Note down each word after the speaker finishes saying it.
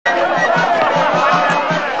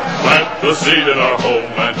The seed in our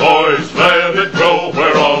homeland, boys, let it grow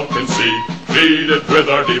where all can see. Feed it with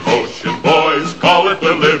our devotion, boys, call it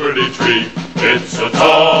the Liberty Tree. It's a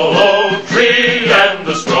tall old tree and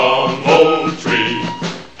a strong old tree.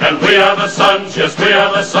 And we are the sons, yes, we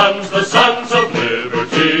are the sons of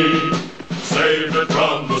liberty. Save it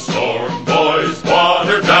from the storm, boys,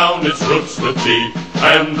 water down its roots with tea.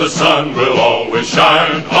 And the sun will always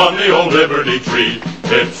shine on the old Liberty Tree.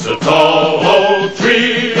 It's a tall old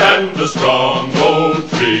tree and a strong old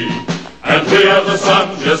tree. And we are the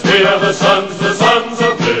sons, yes, we are the sons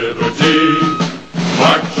of liberty.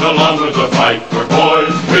 March along with the fight,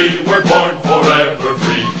 boys, we were born forever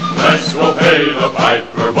free. Let's go pay the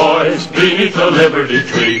piper, boys, beneath the Liberty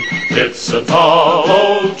Tree. It's a tall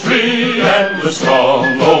old tree and a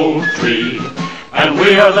strong old tree. And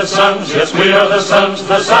we are the sons, yes, we are the sons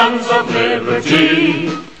of liberty.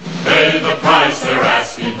 Pay the price they're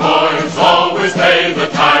asking, boys, always pay the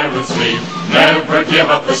tyrant's fee. Never give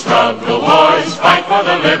up the struggle, boys, fight for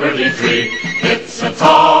the Liberty Tree. It's a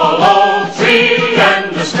tall old tree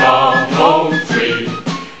and a strong old tree.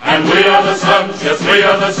 And we are the sons, yes, we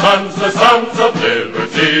are the sons of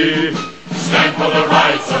liberty. Stand for the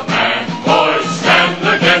rights of man, boys, stand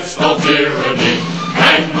against all tyranny.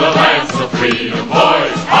 Hang the lance of freedom,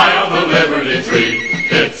 boys, high on the Liberty Tree.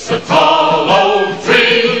 It's a tall old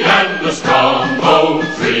tree and a strong old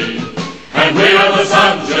tree. And we are the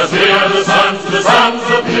sons, yes, we are the sons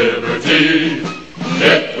of liberty.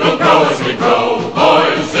 It will grow as we grow,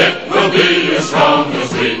 boys, it will be as strong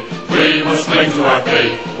as we. We must cling to our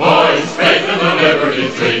faith, boys, faith in the Liberty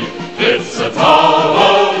Tree.